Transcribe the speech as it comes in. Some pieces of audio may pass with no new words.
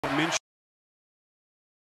Minshew's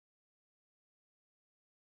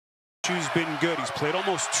been good. He's played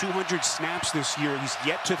almost 200 snaps this year. He's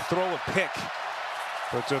yet to throw a pick.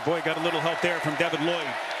 But boy, got a little help there from Devin Lloyd.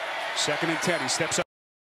 2nd and 10. He steps up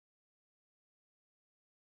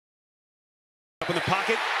in the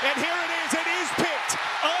pocket, and here it is. It is picked.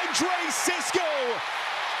 Andre Cisco.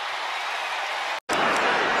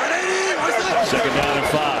 2nd down and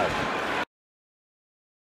 5.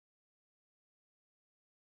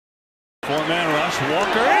 4-man rush.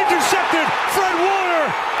 Walker intercepted. Fred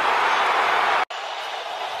Warner.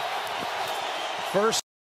 First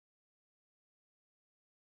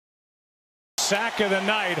sack of the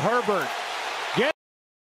night. Herbert gets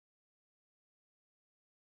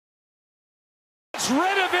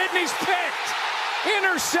rid of it, and he's picked.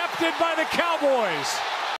 Intercepted by the Cowboys.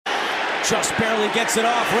 Just barely gets it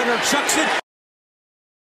off. Ritter chucks it.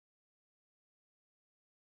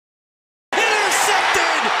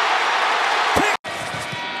 Intercepted! Pick.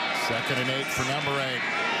 2nd and 8 for number 8.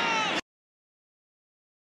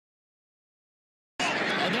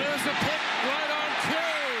 And there's a pick right on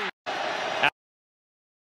cue.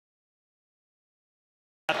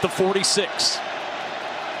 At the 46.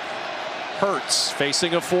 Hurts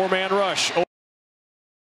facing a 4-man rush.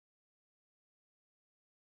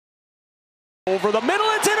 Over the middle,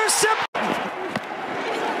 it's intercepted.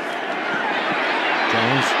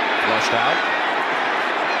 Jones flushed out.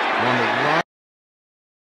 On the run.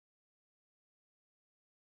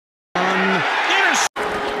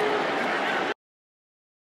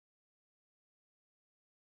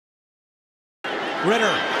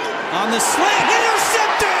 Ritter on the slant.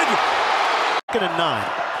 Intercepted! 2nd and 9.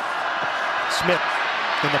 Smith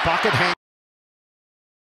in the pocket. Hangs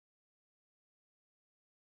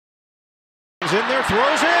in there,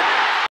 throws it.